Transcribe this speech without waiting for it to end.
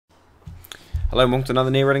Hello and welcome to another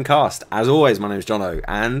Near Reading cast. As always, my name is Jono,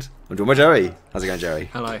 and I'm joined by Joey. How's it going, Joey?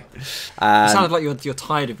 Hello. You sounded like you're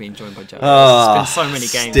tired of being joined by Joey. Oh, it's been so many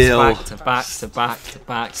games, back to back to back to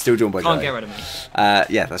back. Still joined by Joey. Can't get rid of me.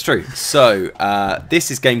 Yeah, that's true. So, this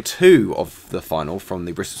is game 2 of the final from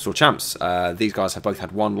the Bristol Store Champs. These guys have both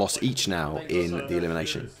had one loss each now in the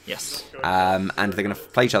elimination. Yes. And they're going to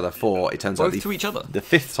play each other for, it turns out, to each other. The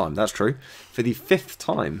 5th time, that's true. For the 5th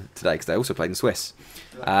time today, because they also played in Swiss.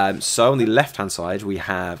 So on the left-hand side, we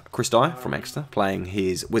have Chris Dyer from Exeter playing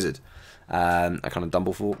his Whizzard, a kind of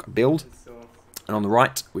Dumblefork build. And on the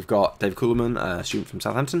right, we've got David Culemann, a student from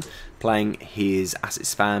Southampton, playing his Asset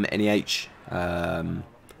Spam NEH.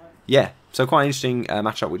 Yeah, so quite an interesting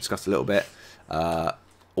matchup we discussed a little bit.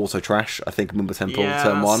 Auto Trash, I think, Mumba Temple,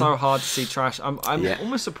 turn 1. Yeah, so hard to see Trash. I'm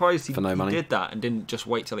almost surprised he money. did that and didn't just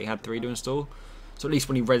wait till he had 3 to install. So at least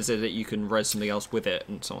when he reses it, you can res something else with it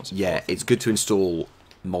and so on and so forth. Yeah, it's good to install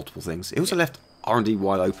multiple things. It also left R&D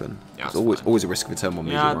wide open. Yeah, it's always a risk of a turn 1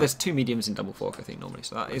 medium. Yeah, there's 2 mediums in Dumblefork, I think, normally.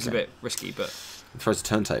 So that is a bit risky, but... It throws a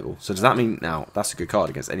turntable. So does that mean now that's a good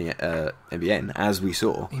card against any NBN, as we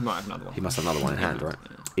saw? He might have another one. He must have another one in hand, right?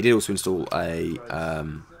 Yeah. He did also install a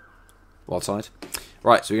wild side.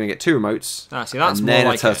 Right, so we're going to get 2 remotes. See, that's and more then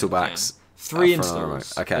like a turtlebacks. 3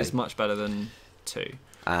 installs is much better than 2.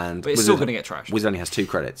 And but it's still going to get trashed. Whizzard only has 2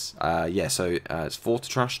 credits. Yeah, so it's 4 to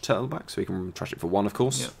trash Turtleback, so he can trash it for 1, of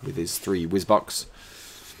course, with his 3 Whizbucks.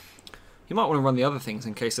 You might want to run the other things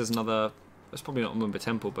in case there's another... It's probably not a Mumba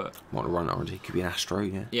Temple, but... Might run R&D. Could be an Astro,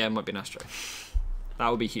 yeah. Yeah, it might be an Astro. That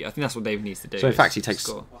would be huge. I think that's what David needs to do. So in fact, he takes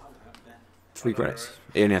 3 credits.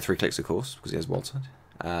 He only had 3 clicks, of course, because he has wild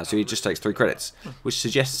side. So he just takes 3 credits, which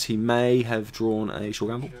suggests he may have drawn a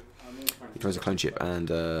short gamble. He throws a clone chip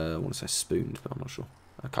and I want to say spooned, but I'm not sure.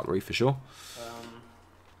 A cutlery for sure.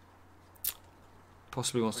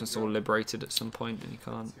 Possibly wants to install Liberated at some point, and you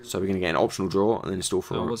can't. So we're going to get an optional draw and then install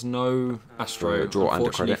for... There was no Astro, draw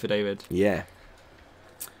unfortunately, for David. Yeah.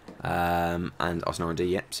 And Arsenal R&D,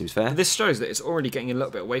 yeah, seems fair. But this shows that it's already getting a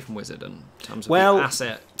little bit away from Whizzard in terms of the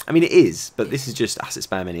asset. I mean, it is, but this is just Asset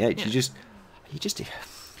Spam NEH. Yeah. You just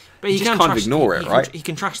but he can kind of ignore it, right? He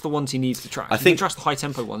can trash the ones he needs to trash. I think he can trash the high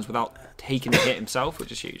tempo ones without taking the hit himself,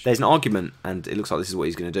 which is huge. There's an argument, and it looks like this is what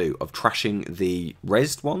he's going to do, of trashing the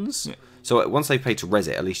resed ones. Yeah. So once they pay to res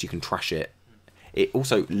it, at least you can trash it. It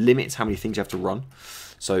also limits how many things you have to run.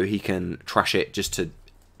 So he can trash it just to...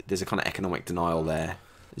 There's a kind of economic denial there.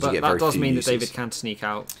 But that does mean that David can sneak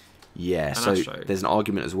out. Yeah, so there's an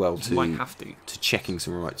argument as well to checking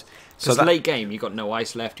some remotes. So late game, you've got no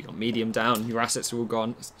ice left, you've got medium down, your assets are all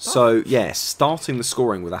gone. So, yeah, starting the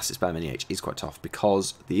scoring with Asset Spam NEH is quite tough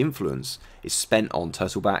because the influence is spent on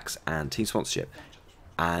Turtlebacks and Team Sponsorship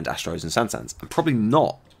and Astros and Sansans, and probably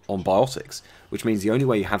not on Biotics, which means the only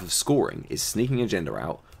way you have of scoring is sneaking Agenda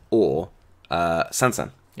out or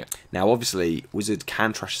Sansan. Yeah. Now, obviously, Whizzard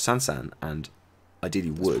can trash Sansan and...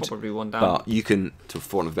 Ideally would, probably one down. But you can,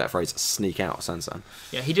 for want of a better phrase, sneak out Sansan.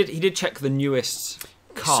 Yeah, he did check the newest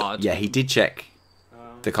card. So, yeah, he did check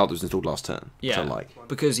the card that was installed last turn. Yeah, which I like.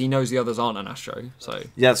 Because he knows the others aren't an Astro. So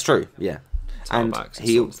yeah, that's true. Yeah, and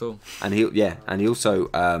he also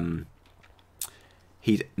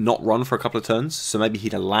he'd not run for a couple of turns, so maybe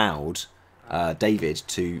he'd allowed David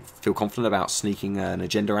to feel confident about sneaking an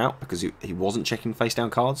Agenda out because he wasn't checking face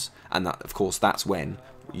down cards, and that of course that's when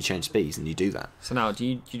you change speeds and you do that. So now, do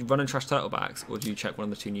you run and trash Turtlebacks, or do you check one of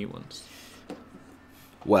the 2 new ones?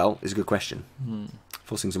 Well, it's a good question.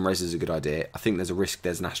 Forcing some races is a good idea. I think there's a risk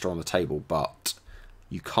there's an Astro on the table, but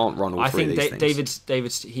you can't run all 3 of these things.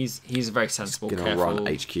 David's he's a very sensible, careful... Going to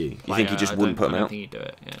run HQ. You think he just wouldn't put them out? I don't think he'd do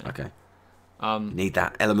it, yeah. Okay. Need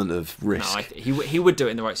that element of risk. No, he would do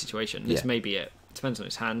it in the right situation. This Yeah. may be it. Depends on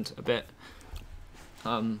his hand a bit.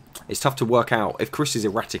 It's tough to work out if Chris is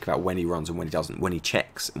erratic about when he runs and when he doesn't, when he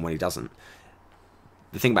checks and when he doesn't.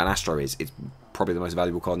 The thing about an Astro is it's probably the most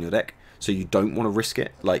valuable card in your deck, so you don't want to risk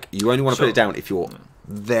it. Like you only want to put it down if you're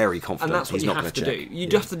very confident. And that's what he's you not have to check.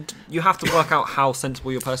 do. You have to work out how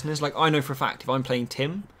sensible your person is. Like I know for a fact, if I'm playing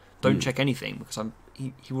Tim, don't check anything because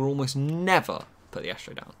he will almost never put the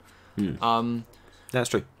Astro down. That's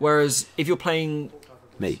true. Whereas if you're playing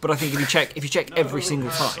me, but I think if you check every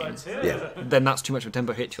single time, then that's too much of a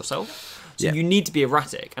tempo hit to yourself. So you need to be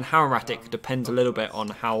erratic, and how erratic depends a little bit on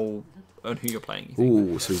who you're playing.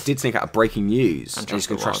 Ooh, so he did sneak out a breaking news, and he's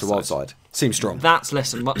going to trash the wild side. Seems strong. That's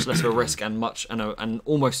much less of a risk and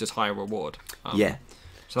almost as high a reward.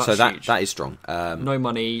 So that is strong. No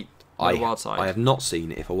money, no wild side. I have not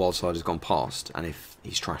seen if a wild side has gone past and if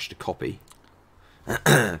he's trashed a copy,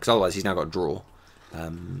 because otherwise he's now got a draw.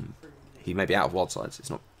 He may be out of wild sides.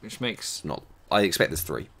 It's not, which makes not I expect there's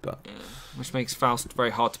 3, but Yeah. Which makes Faust very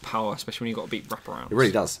hard to power, especially when you've got to beat wraparounds. it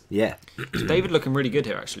really does. Yeah, So David looking really good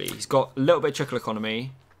here, actually. He's got a little bit of trickle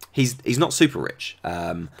economy, he's not super rich.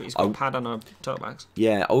 but he's got a pad and a turtlebacks.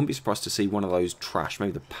 Yeah, I wouldn't be surprised to see one of those trash.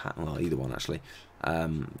 Maybe the well, either one actually.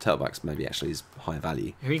 Turtlebacks maybe actually is higher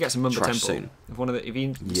value. If he gets a Mumba Trash Temple, soon. if he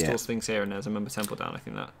installs things here and there's a Mumba Temple down, I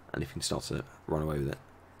think that. And if you can start to run away with it.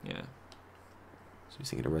 Yeah. So he's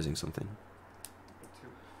thinking of resing something.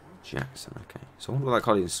 Jackson, okay. So I wonder what that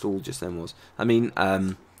card he installed just then was. I mean,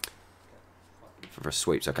 for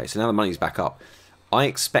sweeps, okay. So now the money's back up. I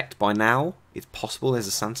expect by now it's possible there's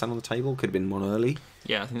a Sansan on the table. Could have been one early.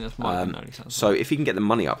 Yeah, I think that's might have been early Sansan. So if he can get the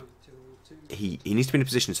money up, he needs to be in a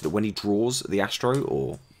position so that when he draws the Astro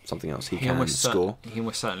or something else, he can score. He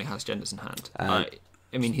almost certainly has genders in hand. I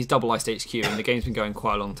mean, he's double iced HQ, and the game's been going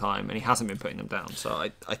quite a long time, and he hasn't been putting them down. So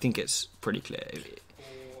I think it's pretty clear.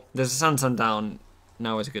 There's a Sansan down.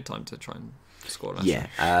 Now is a good time to try and score. Yeah.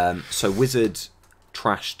 So Whizzard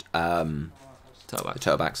trashed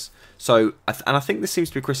Turtlebacks. So I think this seems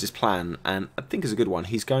to be Chris's plan, and I think it's a good one.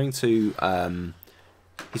 He's going to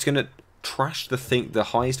trash the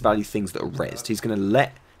highest value things that are rezzed.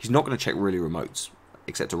 He's not going to check really remotes,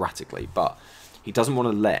 except erratically, but he doesn't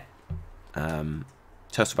want to let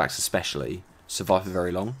Turtlebacks especially survive for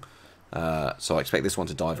very long. So I expect this one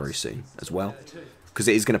to die very soon as well, because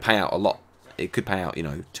it is going to pay out a lot. It could pay out,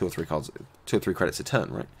 2 or 3 credits a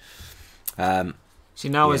turn, right? See,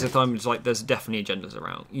 now is the time. It's like there's definitely agendas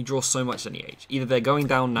around. You draw so much NEH. Either they're going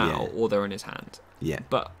down now or they're in his hand. Yeah.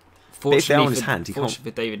 But if they're fortunately, in his hand, he can't.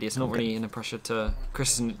 for David, it's not really in a pressure to.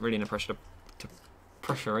 Chris isn't really in a pressure to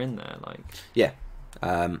pressure in there. Like. Yeah.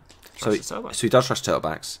 So he does trust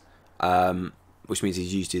Turtlebacks, which means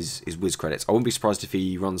he's used his Whiz credits. I wouldn't be surprised if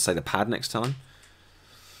he runs, say, the pad next time.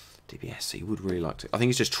 DBS, so he would really like to. I think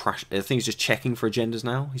he's just checking for agendas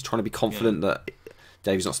now. He's trying to be confident that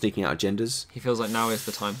Dave's not sneaking out agendas. He feels like now is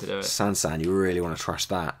the time to do it. Sansan, you really want to trash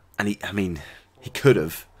that. And he could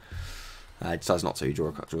have. He decides not to. He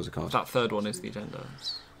draws a card. That third one is the agenda.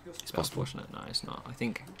 It's possible. Unfortunate. No, it's not. I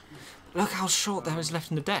think. Look how short there is left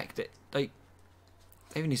in the deck.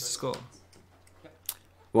 David needs to score.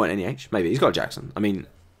 Well, NEH, maybe he's got a Jackson. I mean,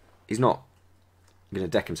 he's not going to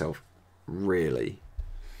deck himself really.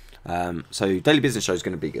 So Daily Business Show is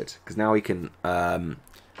going to be good because now he can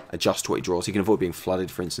adjust to what he draws. He can avoid being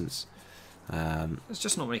flooded, for instance. There's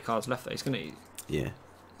just not many cards left there. He's going to. Yeah.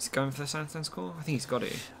 He's going for the Sansan score. I think he's got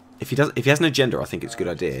it. If he has an agenda, I think it's a good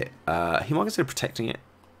idea. He might consider protecting it.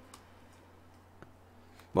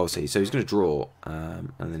 Well, we'll see. So he's going to draw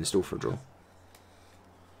and then install for a draw.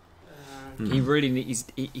 He really needs.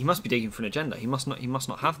 He must be digging for an agenda. He must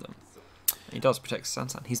not have them. He does protect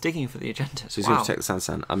Sansan. He's digging for the agenda. So he's going to protect the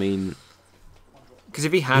Sansan. I mean, because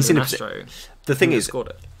if he had an Astro, the thing is, scored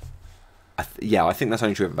it. I think that's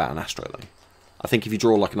only true about an Astro though. I think if you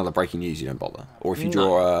draw like another breaking news, you don't bother. Or if you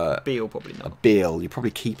draw Beal, probably not. A Beal, you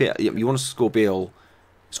probably keep it. You want to score Beal.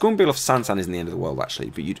 Scoring Beal off Sansan isn't the end of the world actually,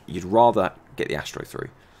 but you'd rather get the Astro through.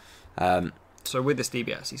 So with this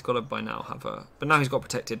DBS, he's got to by now have a. But now he's got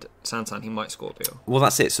protected Sansan. He might score Beal. Well,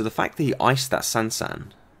 that's it. So the fact that he iced that Sansan.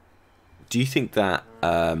 Do you think that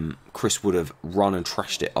Chris would have run and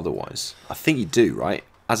trashed it otherwise? I think you do, right?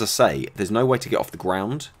 As I say, there's no way to get off the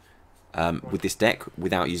ground with this deck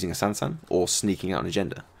without using a Sansan or sneaking out an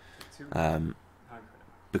agenda.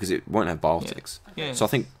 Because it won't have biotics. Yeah. So I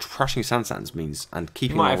think trashing Sansans means, and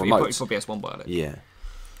keeping on remotes. He probably has one biotic. Yeah.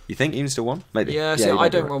 You think even still one? Maybe. Yeah, so I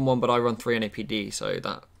don't run one, but I run 3 NAPD, so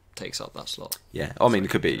that takes up that slot. Yeah. I mean, it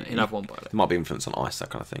could be. He'll have one biotic. It might be influence on ice, that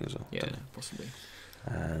kind of thing as well. Yeah, possibly.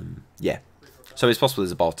 Yeah. So it's possible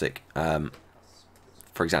there's a Baltic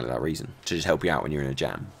for exactly that reason, to just help you out when you're in a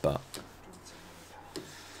jam. But let's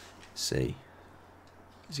see.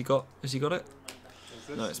 Has he got it?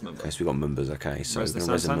 No, it's Mumba. Okay, so we've got Mumbas, okay. So we're going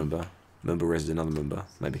to res a Mumba. Mumba res another Mumba,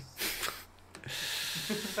 maybe.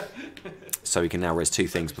 So he can now res 2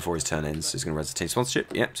 things before his turn ends. So he's going to res a team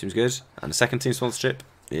sponsorship. Yep, seems good. And a second team sponsorship.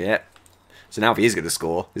 Yep. So now if he is going to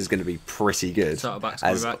score, this is going to be pretty good.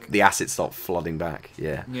 As the assets start flooding back.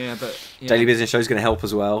 Yeah. Yeah, but... Yeah. Daily Business Show is going to help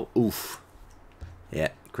as well. Oof. Yeah,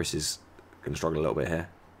 Chris is going to struggle a little bit here.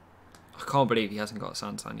 I can't believe he hasn't got a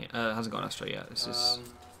Sansan yet. Hasn't got an Astro yet. This is...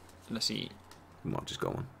 Unless he... He might have just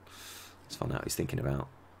got one. Let's find out what he's thinking about.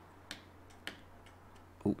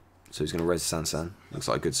 Oh, so he's going to res Sansan. Looks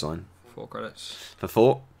like a good sign. 4 credits. For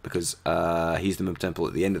 4, because he's the Mumba Temple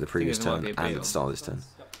at the end of the previous turn and at the start of this turn.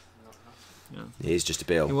 Yeah. It is just a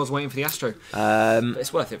Beal. He was waiting for the Astro. But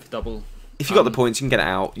it's worth it for double. If you got the points, you can get it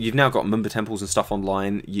out. You've now got Mumba Temples and stuff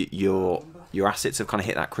online. You're your assets have kind of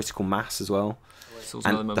hit that critical mass as well. It's also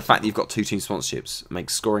And the fact that you've got 2 team sponsorships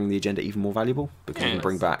makes scoring the agenda even more valuable because you can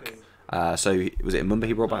bring back. So was it a Mumba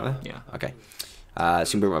he brought back there? Yeah. Okay.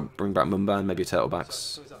 So you can bring back Mumba and maybe a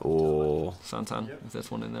Turtlebacks or Santan, if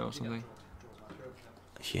there's one in there or something.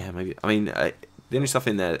 Yeah, maybe. I mean, the only stuff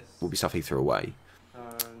in there will be stuff he threw away.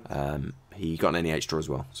 He got an NEH draw as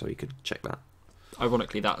well, so he could check that.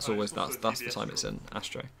 Ironically, that's the time it's in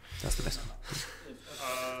Astro. That's the best one.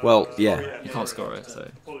 Well, yeah. You can't score it,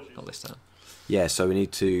 so not this turn. Yeah, so we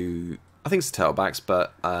need to... I think it's the Turtlebacks,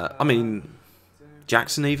 but, I mean,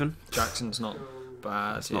 Jackson even. Jackson's not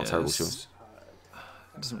bad. It's not a terrible choice.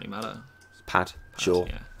 It doesn't really matter. Pad, sure.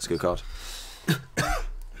 Yeah. It's a good card.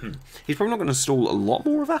 He's probably not going to install a lot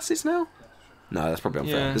more of assets now. No, that's probably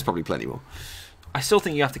unfair. Yeah. There's probably plenty more. I still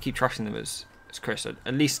think you have to keep trashing them as Chris said.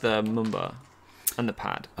 At least the Mumba and the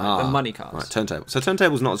Pad. The money cards. Right, turntable. So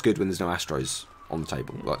turntable's not as good when there's no Astros on the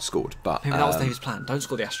table, like scored. But maybe that was David's plan. Don't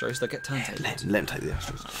score the Astros, they'll get turntables. Let him take the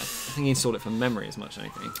Astros. I think he installed it for memory as much as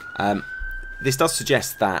anything. This does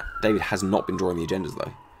suggest that David has not been drawing the agendas,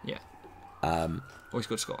 though. Yeah. Or he's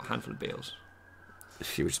got to score a handful of Beals.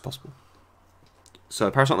 Which is possible. So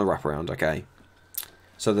Parasite on the wraparound, okay.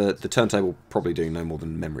 So the turntable probably doing no more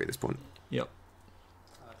than memory at this point. Yep.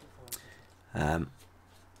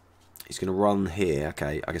 He's going to run here,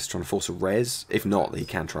 okay. I guess trying to force a res. If not, he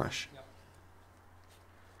can trash.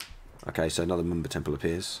 Okay, so another Mumba Temple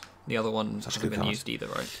appears. The other one Such a hasn't good been card. used either,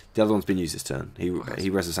 right? The other one's been used this turn. He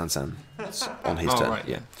reses Sansan on his turn. Right,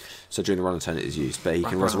 yeah. So during the run of turn it is used, but he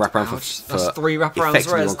can res a Wraparound. wraparound Ouch. for That's 3 wraparounds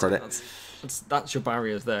effectively res. one credit. That's your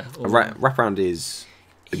barriers there. A wraparound is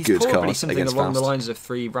a He's good probably card something against along Faust. the lines of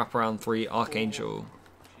 3 wraparound, 3 Archangel,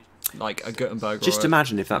 like a Gutenberg. Just or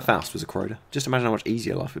imagine if that Faust was a Crota. Just imagine how much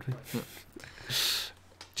easier life would be.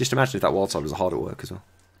 Just imagine if that wild side was hard at work as well.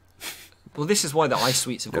 Well, this is why the ice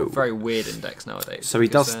suites have got very weird index nowadays. So he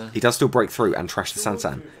does still break through and trash the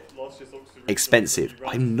Sansan. Expensive.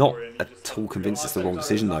 I'm not at all convinced it's the wrong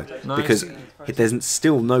decision though, No, because there's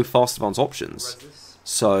still no fast advance options.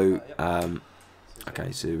 So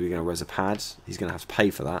okay, so we're going to res a Pad. He's going to have to pay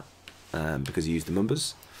for that because he used the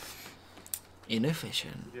Mumbas.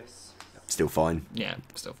 Inefficient. Still fine. Yeah,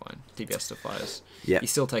 still fine. DBS still fires. Yeah. You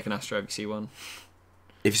still take an Astro if you see one.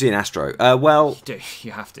 If you see an Astro, well, You do.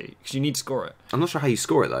 You have to because you need to score it. I'm not sure how you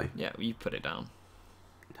score it though. Yeah, well, you put it down.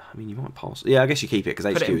 I mean, you might pass. Yeah, I guess you keep it because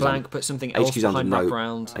Put HQ it in is blank. Put something else HQ's under behind no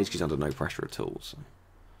wraparound. HQ's under no pressure at all. So.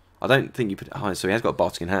 I don't think you put it high. So he has got a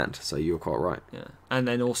Bartic in hand. So you're quite right. Yeah, and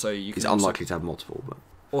then also you can. He's unlikely to have multiple, but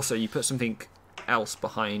Also, you put something else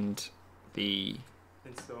behind the.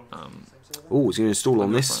 oh, he's going to install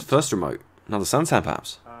on this first remote another Sansan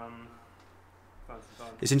perhaps.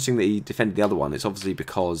 It's interesting that he defended the other one. It's obviously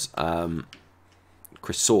because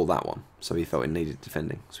Chris saw that one, so he felt it needed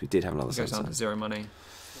defending. So he did have another Goes down to Sansan. 0 money.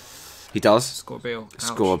 He does Score Beal. Ouch.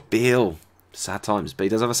 score a Beal. Sad times, but he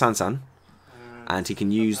does have a Sansan, and he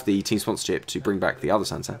can use the team sponsorship to bring back the other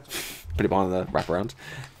Sansan. Put it behind the wraparound.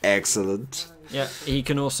 Excellent. Yeah, he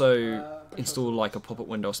can also install like a pop-up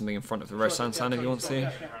window or something in front of the Rose Sansan if he wants to,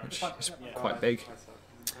 which is quite big.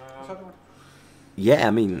 Yeah,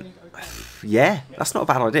 I mean, yeah, that's not a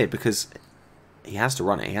bad idea because he has to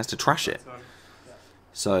run it. He has to trash it.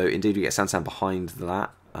 So indeed, we get Sansan behind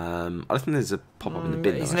that. I don't think there's a pop-up in the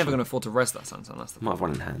bin. He's never going to afford to res that Sansan. That's the Might have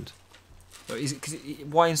one in hand. So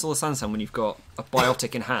why install a Sansan when you've got a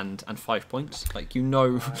Biotic in hand and 5 points? Like you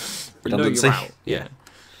know Redundancy. you're out. Yeah.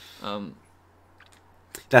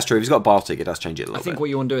 That's true. If he's got a Biotic, it does change it a little I think bit. what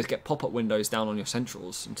you want to do is get pop-up windows down on your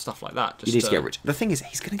centrals and stuff like that. Just You need to get rich. The thing is,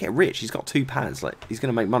 he's going to get rich. He's got 2 pads. Like he's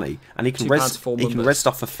going to make money, and he can 2 pads, 4 res members.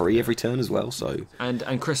 stuff for free every turn as well. So And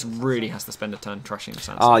Chris really has to spend a turn trashing the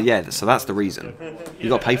Sansan. ah yeah. So that's the reason. You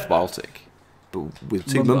got to pay for Biotic, but with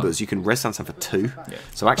 2 Mumba. members, you can res Sansan for 2. Yeah.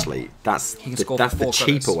 So actually, that's can the, score that's for the 4 cheaper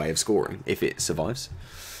credits. way of scoring if it survives.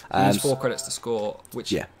 He needs 4 credits to score,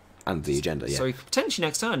 which Yeah, and the agenda. Yeah. So he could potentially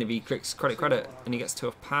next turn if he clicks credit and he gets to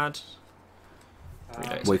a pad. 3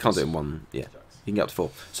 days. Well, you can't do it in one. Yeah, you can get up to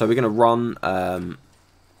 4. So we're going to run.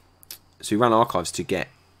 So we ran archives to get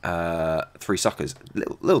 3 suckers.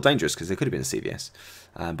 Little dangerous because they could have been a CVS,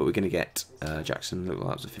 but we're going to get Jackson. Look,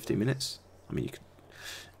 that was 15 minutes. I mean,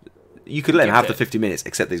 you could let him have the 50 minutes,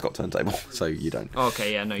 except that he's got turntable, so you don't.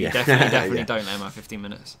 Okay, yeah, no, you Yeah. definitely Yeah. don't let him have 15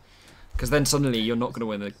 minutes. Because then suddenly you're not going to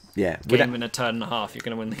win the Yeah, game in a turn and a half. You're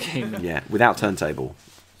going to win the game in yeah, without turntable.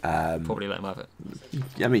 probably let him have it.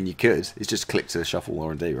 I mean, you could. It's just click to shuffle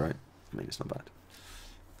R&D, right? I mean, it's not bad.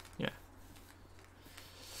 Yeah.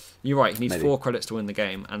 You're right, he needs Maybe. 4 credits to win the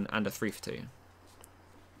game and a 3 for 2.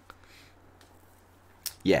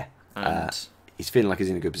 Yeah. And he's feeling like he's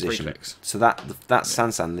in a good position. 3 clicks. So that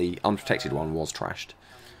Sansan, the unprotected one, was trashed.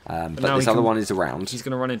 But now this other one is around. He's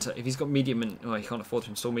going to run into, if he's got medium, and well, he can't afford to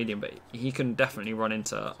install medium, but he can definitely run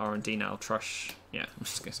into R&D now. Trash, yeah,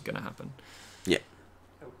 it's going to happen. Yeah.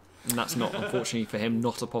 And that's not, unfortunately for him,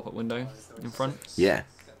 not a pop-up window in front. Yeah.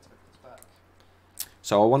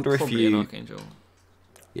 So I wonder Probably if you... an Archangel.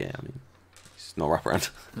 Yeah, I mean, it's not a wraparound.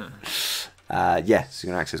 No. Yeah, so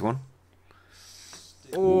you're going to access one.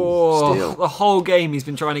 Oh, Steal. the whole game he's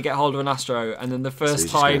been trying to get hold of an Astro, and then the first he's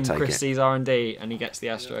just gonna time take Chris it. sees R&D and he gets the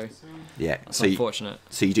Astro. Yeah, That's so unfortunate.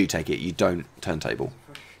 so you do take it, you don't turntable.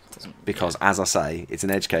 Because, as I say, it's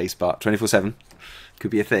an edge case, but 24/7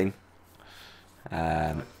 could be a thing.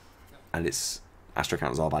 And its Astro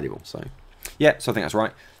counters are valuable, so... Yeah, so I think that's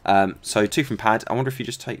right. So 2 from Pad. I wonder if you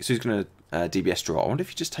just take... So he's going to DBS draw. I wonder if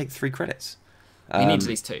you just take 3 credits. He needs at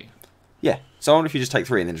least 2. Yeah, so I wonder if you just take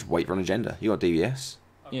 3 and then just wait for an agenda. You got DBS.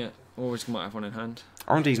 Yeah, or we might have one in hand.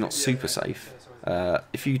 R&D's not super safe.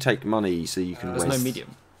 If you take money so you can... There's no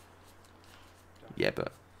medium. Yeah,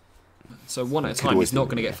 but... So one at a Could time, always he's not be,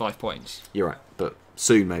 going to yeah. get 5 points. You're right, but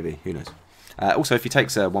soon maybe. Who knows? Also, if he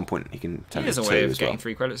takes 1 point, he can turn it There's to a 2 way of as getting well.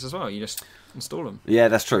 3 credits as well. You just install them. Yeah,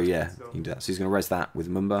 that's true, yeah. You can do that. So he's going to res that with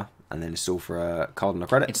Mumba and then install for a card and a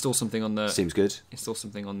credit. Install something on the... Seems good. Install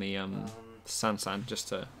something on the Sansan just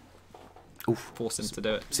to Oof. force him to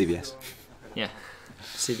do it. CVS. Yeah,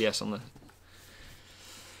 CVS on the...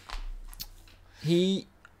 He...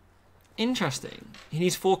 Interesting. He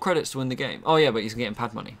needs 4 credits to win the game. Oh yeah, but he's getting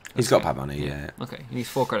pad money. He's got pad money, yeah. Okay, he needs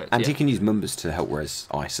 4 credits. And yeah. he can use Mumbas to help res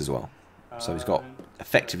Ice as well. So he's got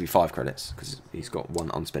effectively 5 credits because he's got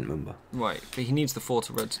 1 unspent Mumba. Right, but he needs the 4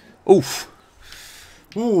 to red. Oof.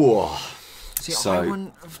 Ooh. See, So- I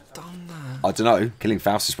wouldn't have done that. I don't know. Killing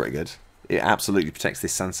Faust is pretty good. It absolutely protects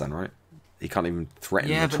this Sansan, right? He can't even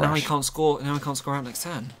threaten Yeah, the but trash. now he can't score. Now he can't score out next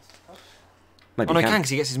turn. Maybe Oh no, he he can can. because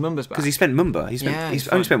he gets his numbers back. Because he spent Mumba. He's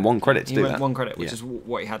only spent 1 credit to he do went that. 1 credit, which Yeah. is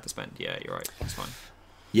what he had to spend. Yeah, you're right. That's fine.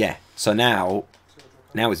 Yeah. So now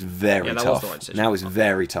it's very Yeah, that tough. was the right decision. Now it's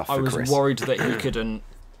very tough I for was Chris. worried that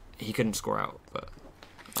he couldn't score out, but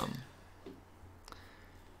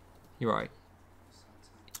you're right.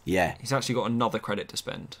 Yeah, He's actually got another credit to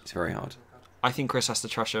spend. it's very hard. I think Chris has to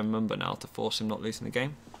trash a Mumba now to force him not losing the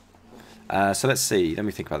game. So let's see. Let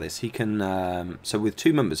me think about this. He can. So with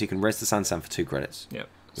 2 Mumbas, he can res the Sansan for 2 credits, Yep.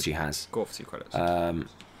 which he has. Score for 2 credits.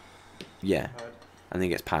 Yeah, and then he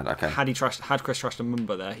gets pad. Okay. Had Chris trashed a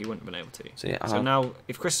Mumba there, he wouldn't have been able to. So yeah. So now,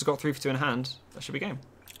 if Chris has got 3 for 2 in hand, that should be game.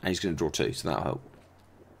 And he's going to draw 2, so that'll help.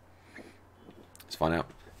 Let's find out.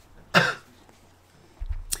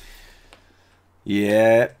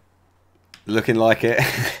 Yeah, looking like it.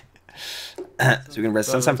 So we're going to res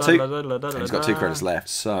Sansan for 2. And he's got 2 credits left,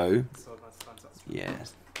 so yeah.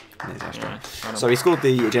 There's Astro. Yeah, So he scored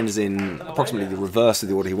the agendas in approximately the reverse of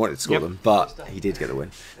the order he wanted to score them, but he did get the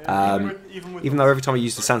win. Even though every time he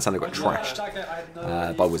used the Sansan, it got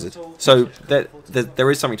trashed by Whizzard. So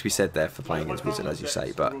there is something to be said there for playing against Whizzard, as you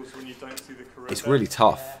say, but it's really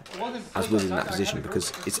tough as Whizzard in that position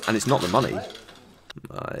because it's not the money.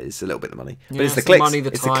 It's a little bit the money, but Yeah, it's the it's the clicks. money,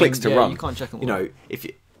 the It's time. the clicks to Yeah, run. you can't check them all. You know,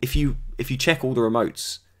 if you check all the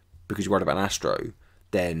remotes because you're worried about an Astro,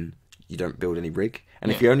 then you don't build any rig.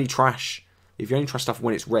 And if you only trash stuff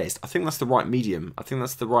when it's rezzed, I think that's the right medium. I think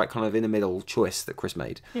that's the right kind of in the middle choice that Chris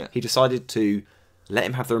made. Yeah. He decided to let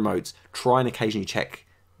him have the remotes, try and occasionally check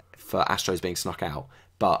for Astros being snuck out,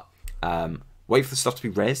 but wait for the stuff to be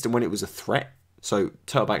rezzed. And when it was a threat, so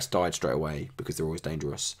Turtlebacks died straight away because they're always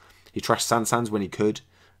dangerous. He trashed Sansans when he could.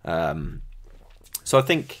 So I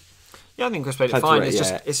think. Yeah, I think Chris played it Played fine.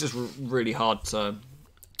 through it, It's just really hard to.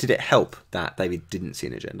 Did it help that David didn't see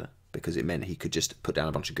an agenda? Because it meant he could just put down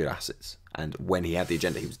a bunch of good assets. And when he had the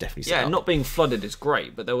agenda, he was definitely set Yeah, up. not being flooded is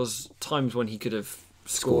great, but there was times when he could have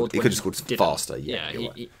scored. He when could have scored didn't. faster, yeah,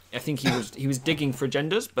 you're right. I think he was digging for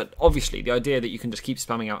agendas, but obviously the idea that you can just keep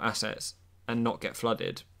spamming out assets and not get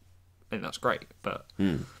flooded, I think that's great. But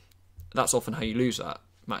that's often how you lose that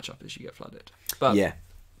matchup is you get flooded. But Yeah.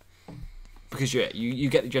 because you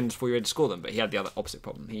get the agendas before you're ready to score them, but he had the other opposite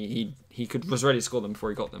problem. He was ready to score them before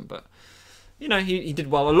he got them, but you know he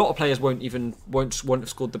did well. A lot of players won't have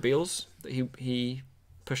scored the Beals that he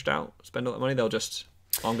pushed out, spend all that money. They'll just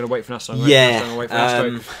I'm going to wait for Nasta. I'm going to wait for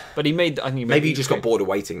Nasta. But he made. I think he made Maybe you just got bored of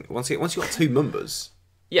waiting. Once you got 2 Mumbas,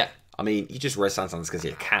 Yeah, I mean, you just res Sansans because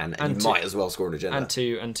you can, and you two- might as well score an agenda. and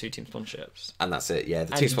two team sponsorships. And that's it, yeah.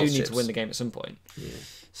 The And two you do need sponsorships. to win the game at some point. Yeah.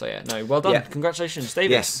 So yeah, no, well done. Yeah. Congratulations,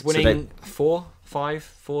 David. Yes, so Winning 4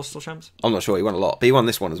 4 Store Champs. I'm not sure. He won a lot, but he won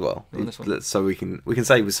this one as well. He won this one. So we can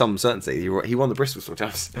say with some certainty he won the Bristol Store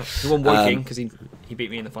Champs. Yeah. He won Woking because he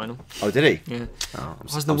beat me in the final. Oh, did he? Yeah. Oh, I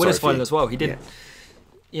was in the winners' final as well. He did. Yeah.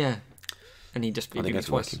 Yeah. And he just beat me twice.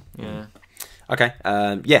 Woking. Yeah. Okay.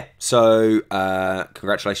 Yeah. So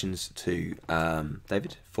congratulations to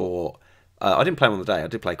David for. I didn't play him on the day. I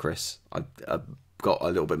did play Chris. I got a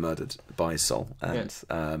little bit murdered by his soul, and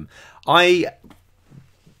I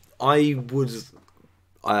was.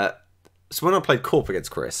 So when I played Corp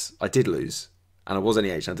against Chris, I did lose, and I was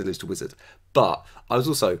NEH, and I did lose to Whizzard. But I was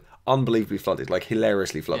also unbelievably flooded, like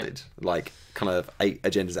hilariously flooded, like kind of 8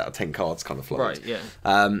 agendas out of 10 cards kind of flooded. Right, yeah.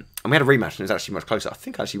 And we had a rematch, and it was actually much closer. I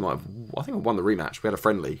think I won the rematch. We had a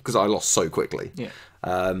friendly because I lost so quickly. Yeah.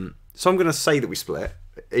 So I'm going to say that we split,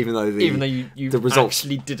 even though you the results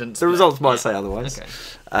actually didn't. The results might say otherwise. Okay.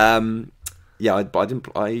 Yeah, but I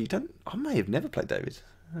didn't. I may have never played David.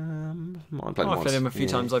 I played him a few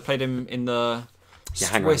times. I played him in the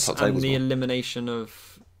Swiss and the elimination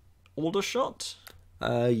of Aldershot.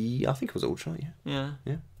 Yeah, I think it was Aldershot. Yeah.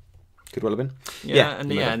 Could well have been.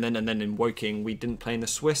 And then in Woking we didn't play in the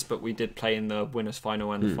Swiss, but we did play in the winners'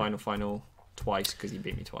 final and the final twice because he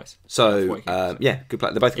beat me twice. So good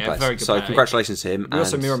play. They're both good players. Very good player. Congratulations to him. We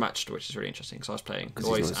also mirror matched, which is really interesting. So I was playing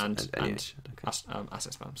Noise and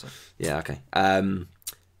Asset Spam. So yeah, okay.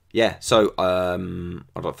 So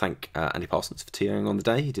I'd like to thank Andy Parsons for tearing on the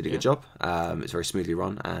day. He did a good job. It's very smoothly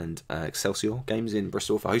run, and Excelsior Games in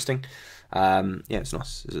Bristol for hosting. It's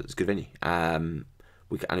nice. It's a good venue. And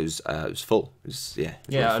it was full. It was,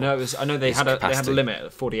 I know. I know they had a limit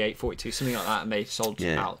at 48, 42, something like that, and they sold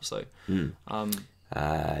out. So it's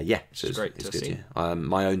great to see. Good, yeah.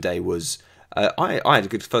 My own day was. I had a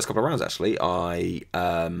good first couple of rounds actually. I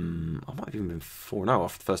might have even been 4-0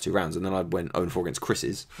 after the first 2 rounds, and then I went 0-4 against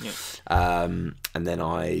Chris's. Yeah. And then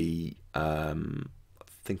I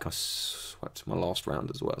think I swept my last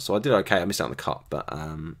round as well. So I did okay. I missed out on the cup, but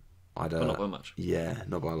but not by much. Yeah,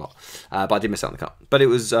 not by a lot. But I did miss out on the cup. But it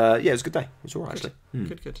was it was a good day. It was all right actually.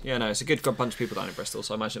 Good. Yeah, no, it's a good bunch of people down in Bristol,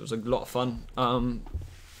 so I imagine it was a lot of fun.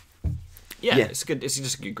 It's good. It's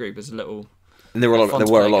just a good group. It's a little. And there were a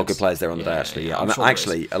lot of good players there on the day actually. Yeah,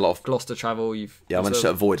 a lot of Gloucester travel. I managed to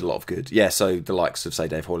avoid a lot of good. Yeah, so the likes of say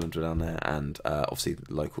Dave Hoyland were down there, and obviously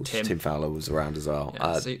the locals. Tim Fowler was around as well.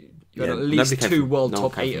 Yeah, so you had at least 2 world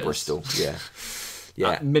top 8ers. Bristol. Yeah.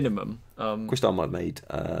 At minimum. Chris Dyer might have made.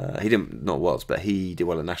 He didn't not worlds, but he did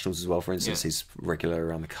well at nationals as well. For instance, he's regular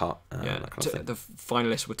around the cut. That kind of thing. The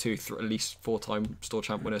finalists were at least 4-time Store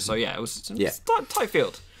Champ winners. So it was a tight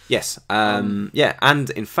field. Yes, and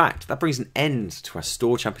in fact that brings an end to our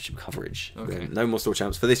Store Championship coverage. Okay. No more Store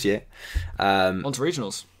Champs for this year. On to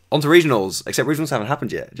regionals. Except regionals haven't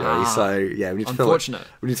happened yet, Jerry. So we need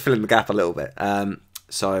to fill in the gap a little bit.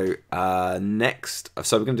 Next,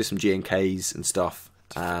 so we're going to do some GNKs and stuff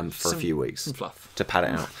for a few weeks, some fluff to pad it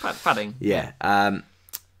out. Padding. Yeah.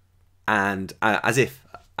 And as if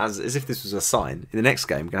this was a sign, in the next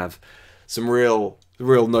game we're going to have some real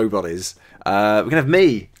nobodies. We're gonna have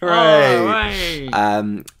me, hooray!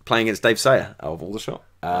 Playing against Dave Sayer of Aldershot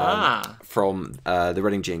from the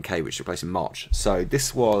Reading GNK, which took place in March. So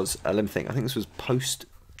this was let me think. I think this was post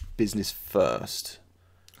business first.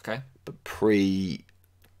 Okay, but pre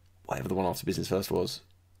whatever the one after business first was.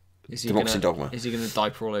 Democracy and Dogma. Is he going to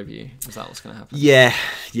diaper all over you? Is that what's going to happen?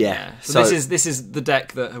 Yeah. So this is the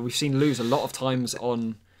deck that we've seen lose a lot of times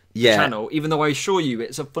on. Channel, even though I assure you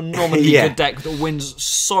it's a phenomenally good deck that wins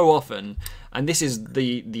so often, and this is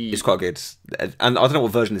the it's quite good, and I don't know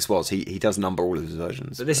what version this was. He does number all of his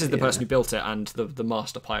versions, but this is the person who built it and the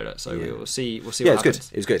master pilot, so we'll see what it's happens.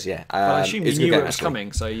 Good, it's good. Yeah, I assume you knew it was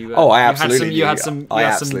coming, so you I absolutely you had some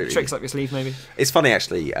tricks up your sleeve maybe. It's funny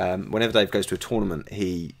actually, whenever Dave goes to a tournament,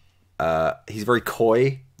 he's very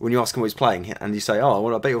coy when you ask him what he's playing, and you say, "Oh,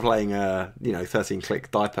 well, I bet you're playing, 13-click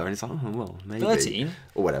diaper," and he's like, "Oh, well, maybe 13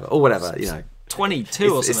 or whatever,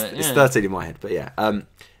 22 or something." It's 13 in my head, but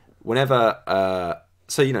whenever,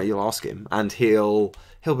 you'll ask him, and he'll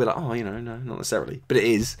be like, "Oh, no, not necessarily," but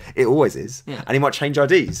it always is, and he might change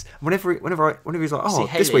IDs. Whenever he's like, "Oh,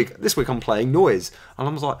 this week I'm playing Noise," and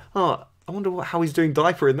I was like, "Oh, I wonder how he's doing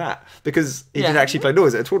diaper in that," because he did actually play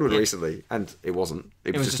Noise at a tournament recently, and it wasn't.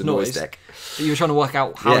 It was just a Noise deck. But you were trying to work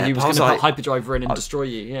out how he was going to put Hyperdriver in and destroy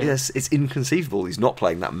you. Yeah. Yes, it's inconceivable he's not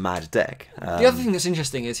playing that mad deck. The other thing that's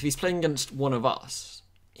interesting is if he's playing against one of us,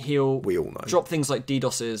 we all know. Drop things like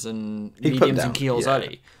DDoSes and mediums and keyholes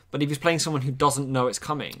early. But if he's playing someone who doesn't know it's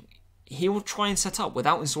coming, he will try and set up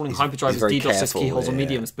without installing Hyperdrivers, DDoSes, keyholes, or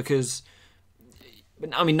mediums, because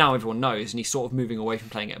I mean, now everyone knows, and he's sort of moving away from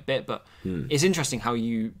playing it a bit. But it's interesting how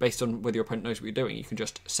you, based on whether your opponent knows what you're doing, you can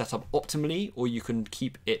just set up optimally, or you can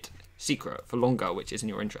keep it secret for longer, which is in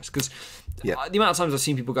your interest. Because the amount of times I've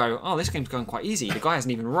seen people go, "Oh, this game's going quite easy. The guy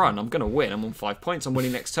hasn't even run. I'm going to win. I'm on 5 points. I'm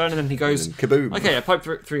winning next turn." And then he goes, kaboom. "Okay, I pipe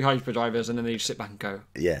 3 hyperdrivers," and then they just sit back and go,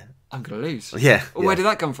 Yeah. I'm going to lose. Yeah. Well, where did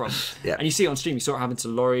that come from? Yeah. And you see it on stream. You saw it happen to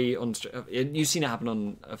Laurie. You've seen it happen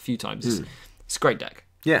on a few times. It's a great deck.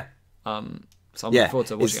 Yeah. So I'm looking forward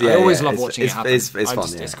to watching it. I always love watching it happen. It's fun.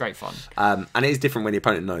 It's great fun. And it is different when the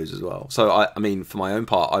opponent knows as well. So, I mean, for my own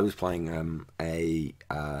part, I was playing a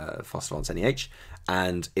Fast Advance NEH,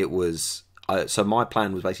 and it was... so my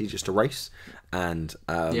plan was basically just to race and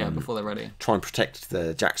before they're ready, try and protect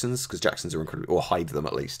the Jacksons, because Jacksons are incredible, or hide them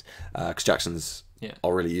at least, because Jacksons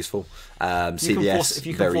are really useful. CVS, if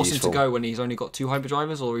you can very force useful. him to go when he's only got 2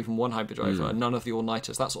 hyperdrivers or even 1 hyperdriver and none of the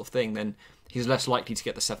all-nighters, that sort of thing, then he's less likely to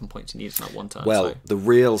get the 7 points he needs in that one turn. Well, the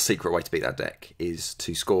real secret way to beat that deck is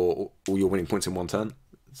to score all your winning points in one turn,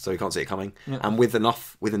 so you can't see it coming. Yeah. And with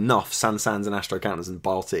enough Sands and Astro counters and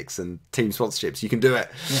Baltics and team sponsorships, you can do it.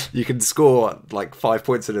 Yeah. You can score like 5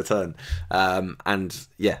 points in a turn. And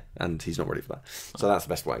he's not ready for that. So that's the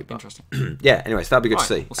best way. But, interesting. Yeah, anyway, so that'd be good to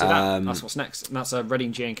see. We'll see that. That's what's next. And that's a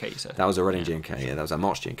Reading GNK, you said. That was a Reading GNK, yeah. That was a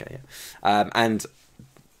March GNK, yeah. And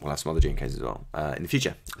we'll have some other GNKs as well in the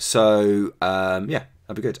future. So,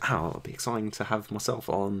 that'd be good. It'll be exciting to have myself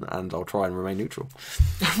on, and I'll try and remain neutral.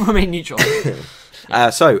 Remain neutral.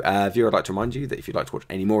 Viewer, I'd like to remind you that if you'd like to watch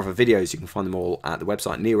any more of our videos, you can find them all at the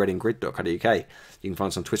website neoreadinggrid.co.uk. You can find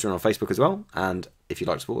us on Twitter and on Facebook as well. And if you'd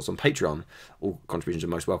like to support us on Patreon, all contributions are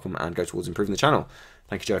most welcome and go towards improving the channel.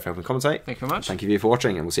 Thank you, Joe, for helping commentate. Thank you very much. Thank you for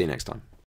watching, and we'll see you next time.